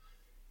Ensemble,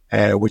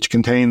 which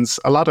contains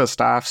a lot of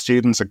staff,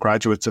 students and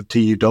graduates of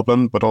TU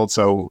Dublin, but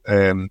also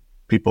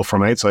people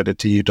from outside of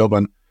TU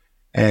Dublin.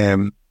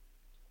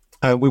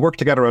 We work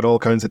together at all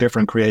kinds of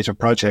different creative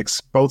projects,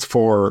 both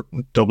for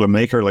Dublin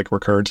Maker, like we're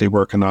currently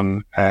working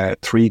on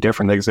 3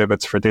 different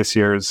exhibits for this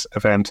year's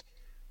event.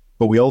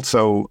 But we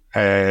also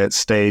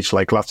stage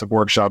like lots of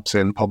workshops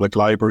in public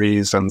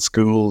libraries and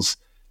schools,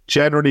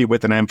 generally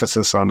with an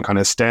emphasis on kind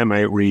of STEM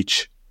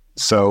outreach.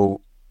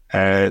 So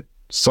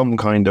some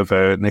kind of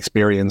an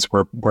experience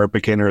where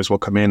beginners will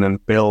come in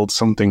and build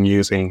something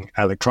using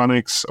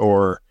electronics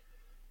or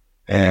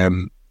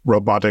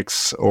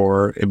robotics,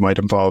 or it might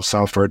involve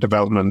software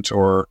development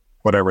or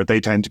whatever. They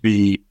tend to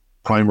be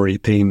primary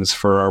themes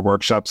for our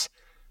workshops.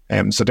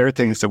 So there are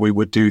things that we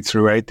would do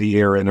throughout the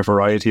year in a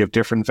variety of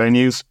different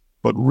venues.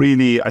 But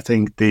really, I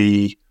think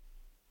the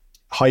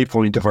high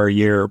point of our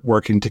year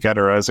working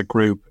together as a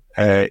group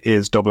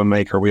is Dublin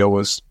Maker. We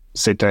always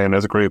sit down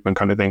as a group and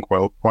kind of think,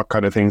 well, what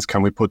kind of things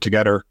can we put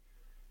together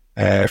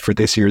for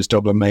this year's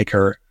Dublin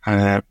Maker?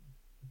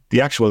 The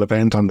actual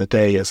event on the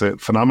day is a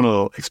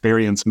phenomenal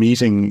experience,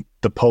 meeting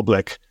the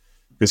public,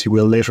 because you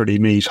will literally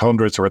meet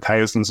hundreds or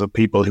thousands of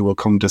people who will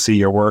come to see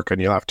your work, and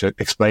you'll have to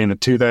explain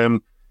it to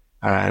them.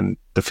 And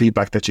the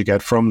feedback that you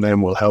get from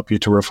them will help you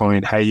to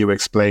refine how you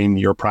explain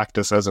your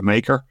practice as a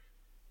maker.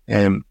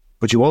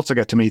 But you also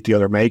get to meet the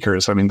other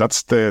makers. I mean,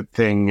 that's the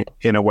thing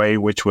in a way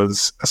which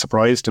was a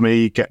surprise to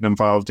me getting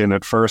involved in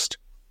it first,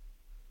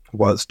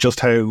 was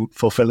just how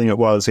fulfilling it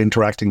was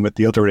interacting with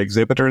the other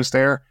exhibitors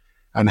there,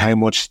 and how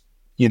much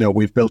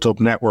we've built up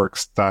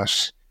networks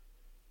that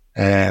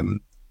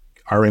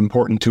are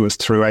important to us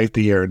throughout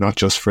the year, not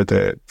just for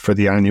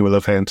the annual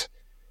event.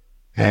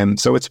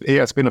 So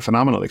it's been a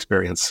phenomenal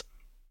experience.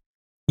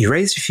 You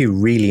raised a few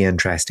really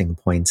interesting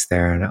points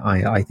there, and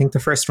I think the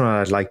first one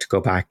I'd like to go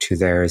back to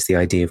there is the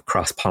idea of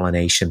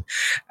cross-pollination.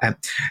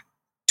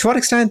 To what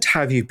extent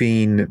have you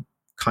been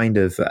kind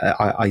of,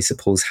 I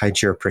suppose,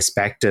 had your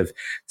perspective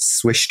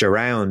swished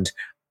around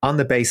on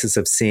the basis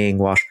of seeing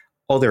what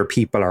other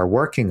people are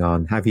working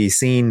on? Have you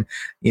seen,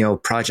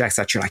 projects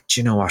that you're like, do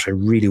you know what, I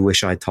really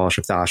wish I'd thought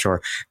of that?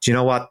 Or do you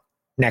know what,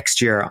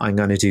 next year I'm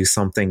going to do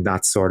something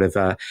that's sort of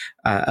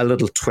a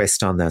little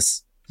twist on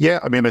this? Yeah,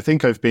 I mean, I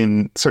think I've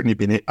been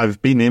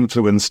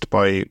influenced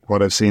by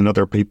what I've seen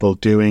other people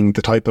doing,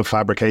 the type of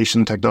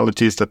fabrication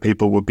technologies that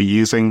people would be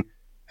using,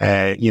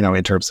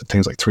 in terms of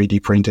things like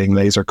 3D printing,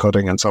 laser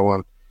cutting, and so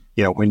on.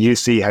 When you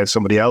see how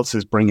somebody else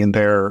is bringing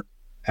their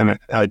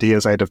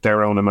ideas out of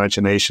their own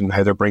imagination,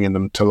 how they're bringing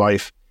them to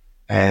life,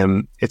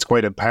 it's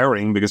quite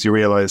empowering, because you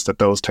realize that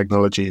those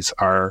technologies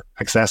are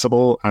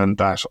accessible, and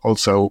that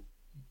also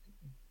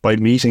by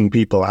meeting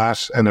people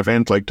at an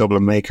event like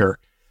Dublin Maker,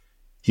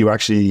 you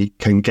actually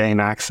can gain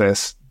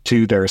access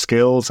to their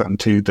skills and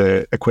to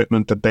the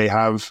equipment that they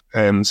have.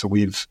 So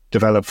we've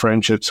developed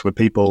friendships with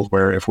people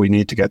where if we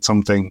need to get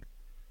something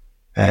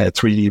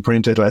 3D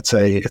printed, let's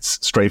say,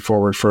 it's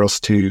straightforward for us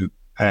to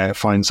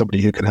find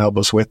somebody who can help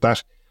us with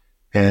that.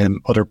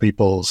 Other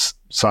people's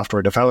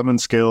software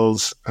development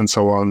skills and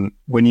so on.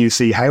 When you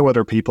see how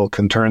other people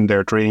can turn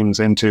their dreams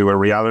into a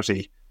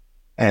reality,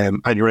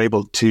 and you're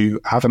able to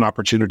have an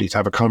opportunity to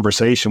have a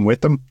conversation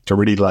with them, to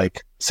really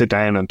sit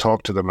down and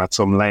talk to them at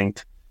some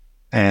length,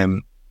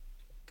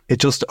 it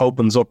just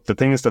opens up the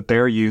things that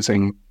they're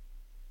using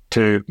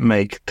to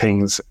make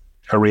things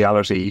a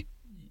reality.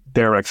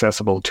 They're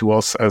accessible to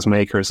us as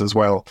makers as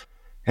well.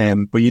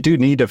 But you do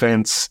need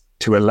events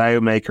to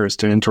allow makers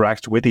to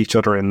interact with each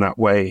other in that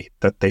way,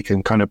 that they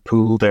can kind of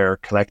pool their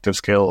collective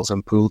skills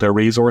and pool their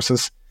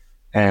resources.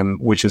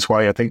 Which is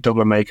why I think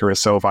Dublin Maker is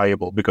so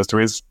valuable, because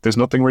there's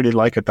nothing really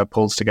like it that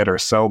pulls together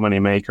so many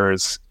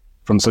makers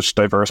from such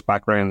diverse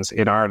backgrounds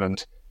in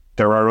Ireland.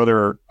 There are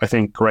other, I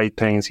think, great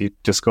things. You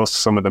discussed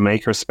some of the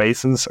maker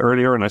spaces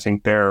earlier, and I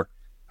think they're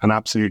an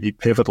absolutely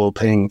pivotal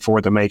thing for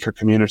the maker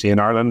community in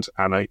Ireland,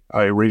 and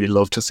I really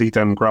love to see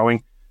them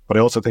growing. But I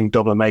also think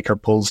Dublin Maker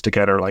pulls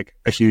together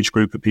a huge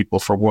group of people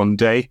for one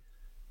day.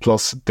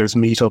 Plus, there's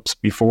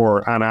meetups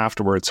before and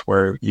afterwards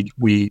where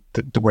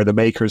where the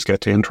makers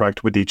get to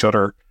interact with each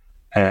other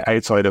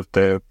outside of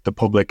the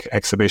public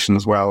exhibition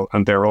as well,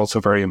 and they're also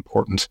very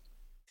important.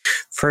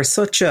 For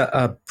such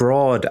a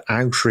broad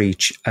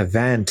outreach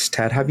event,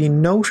 Ted, have you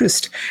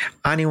noticed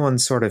anyone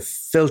sort of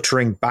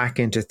filtering back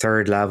into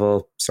third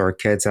level sort of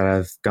kids that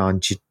have gone,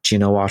 do you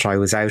know what, I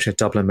was out at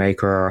Dublin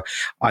Maker, or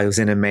I was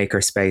in a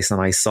maker space and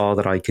I saw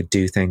that I could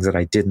do things that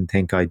I didn't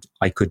think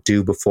I could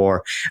do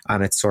before,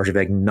 and it sort of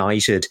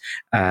ignited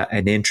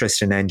an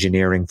interest in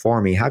engineering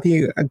for me? Have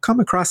you come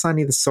across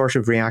any of the sort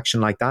of reaction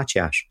like that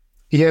yet?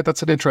 Yeah,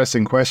 that's an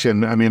interesting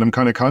question. I mean, I'm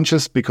kind of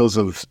conscious because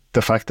of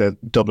the fact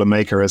that Dublin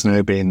Maker has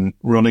now been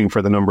running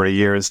for the number of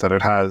years that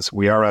it has.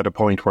 We are at a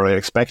point where I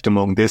expect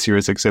among this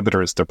year's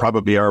exhibitors, there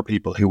probably are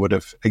people who would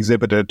have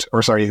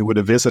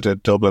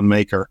visited Dublin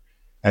Maker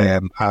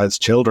as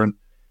children.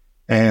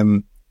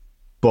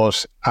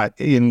 But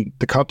in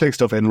the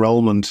context of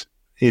enrollment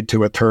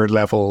into a third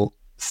level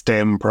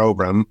STEM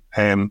program,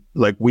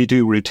 we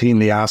do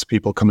routinely ask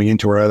people coming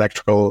into our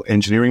electrical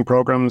engineering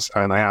programs,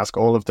 and I ask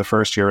all of the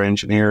first year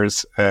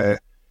engineers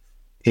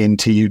in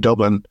TU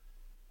Dublin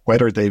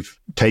whether they've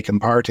taken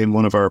part in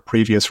one of our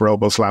previous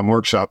RoboSlam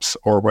workshops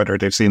or whether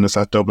they've seen us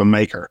at Dublin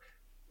Maker.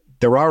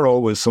 There are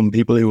always some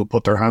people who will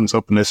put their hands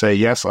up and they say,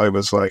 yes, I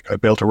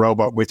built a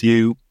robot with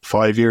you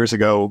 5 years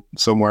ago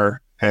somewhere.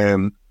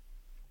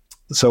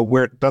 So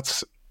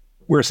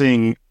we're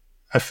seeing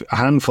a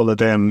handful of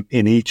them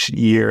in each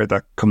year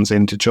that comes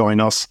in to join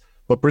us.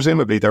 But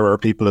presumably there are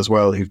people as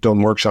well who've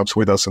done workshops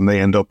with us and they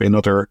end up in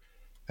other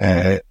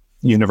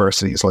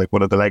universities, like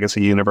one of the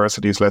legacy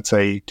universities, let's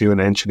say,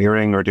 doing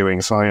engineering or doing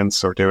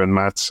science or doing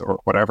maths or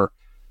whatever.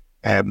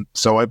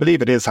 So I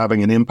believe it is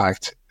having an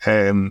impact.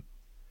 To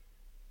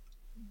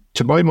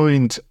my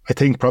mind, I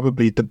think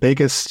probably the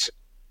biggest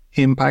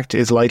impact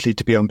is likely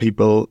to be on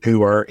people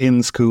who are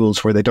in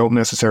schools where they don't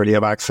necessarily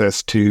have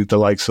access to the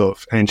likes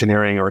of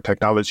engineering or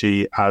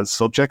technology as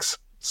subjects.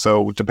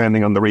 So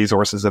depending on the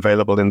resources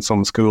available in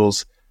some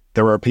schools,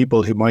 there are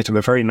people who might have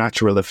a very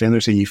natural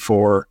affinity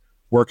for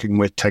working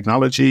with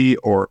technology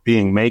or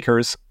being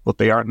makers, but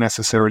they aren't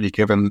necessarily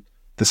given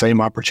the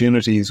same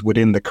opportunities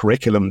within the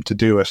curriculum to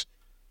do it.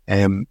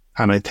 And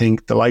I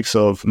think the likes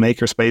of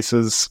maker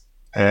spaces,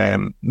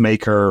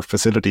 maker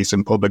facilities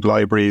in public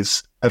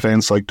libraries,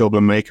 events like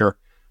Dublin Maker,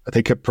 I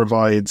think it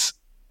provides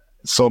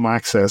some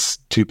access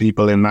to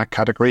people in that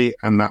category,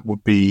 and that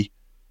would be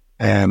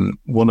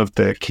one of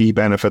the key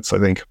benefits, I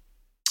think.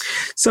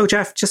 So,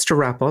 Jeff, just to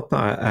wrap up,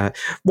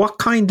 what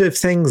kind of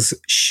things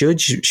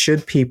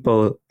should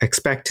people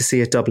expect to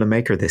see at Dublin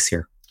Maker this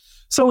year?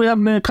 So we have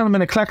kind of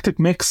an eclectic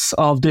mix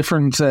of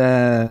different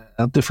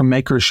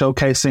makers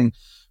showcasing.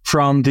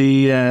 From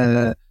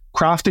the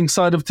crafting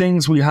side of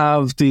things, we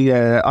have the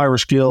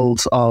Irish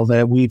Guild of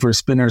Weavers,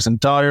 Spinners and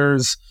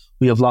Dyers.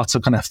 We have lots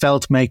of kind of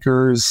felt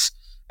makers,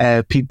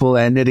 people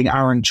knitting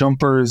Aran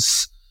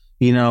jumpers,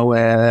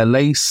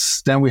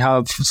 lace. Then we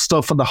have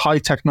stuff on the high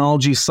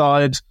technology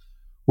side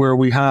where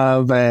we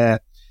have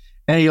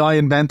AI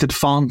invented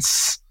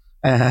fonts,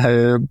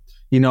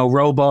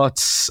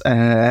 robots,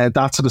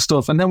 that sort of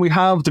stuff. And then we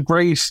have the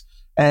great,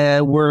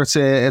 where it's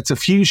a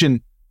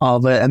fusion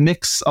of a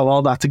mix of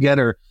all that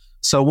together.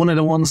 So one of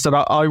the ones that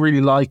I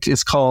really like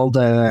is called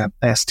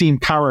Steam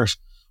Carrot,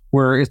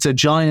 where it's a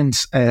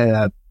giant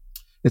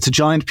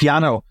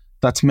piano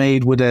that's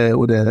made with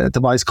a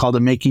device called a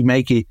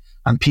Makey,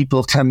 and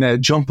people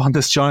can jump on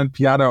this giant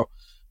piano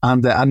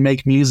and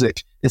make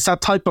music. It's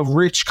that type of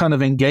rich kind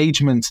of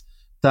engagement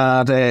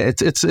that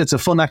it's a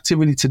fun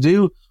activity to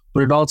do,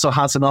 but it also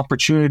has an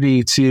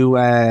opportunity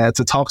to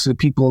talk to the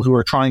people who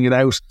are trying it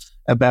out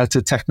about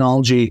the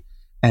technology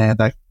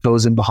that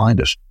goes in behind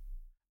it.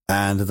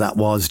 And that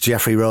was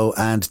Jeffrey Rowe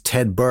and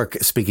Ted Burke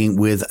speaking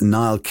with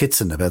Niall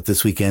Kitson about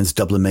this weekend's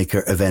Dublin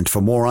Maker event. For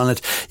more on it,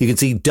 you can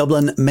see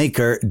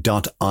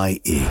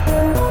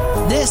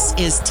dublinmaker.ie. This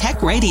is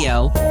Tech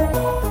Radio.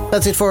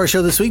 That's it for our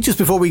show this week. Just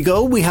before we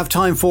go, we have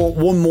time for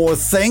one more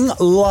thing.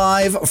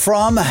 Live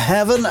from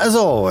heaven, as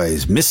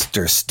always,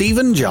 Mr.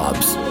 Stephen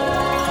Jobs.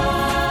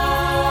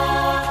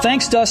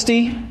 Thanks,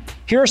 Dusty.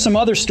 Here are some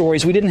other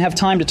stories we didn't have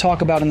time to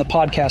talk about in the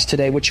podcast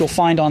today, which you'll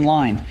find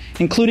online,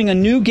 including a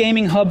new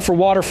gaming hub for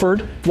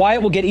Waterford, why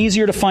it will get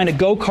easier to find a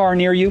Go car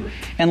near you,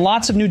 and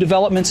lots of new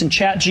developments in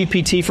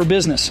ChatGPT for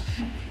business.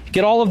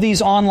 Get all of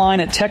these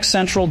online at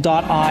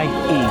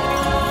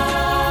techcentral.ie.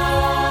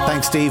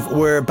 Thanks, Steve.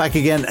 We're back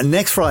again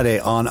next Friday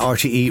on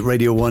RTE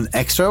Radio 1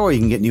 Extra, where you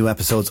can get new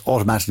episodes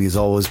automatically as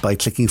always by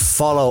clicking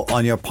follow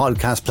on your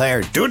podcast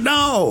player. Do it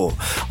now!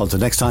 Until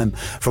next time,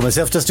 from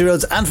myself, Dusty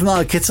Rhodes, and from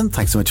Niall Kitson,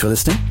 thanks so much for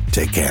listening.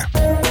 Take care.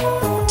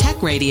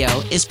 Tech Radio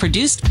is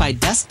produced by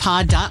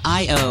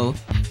dustpod.io.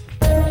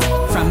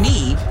 From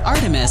me,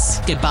 Artemis,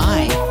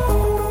 goodbye.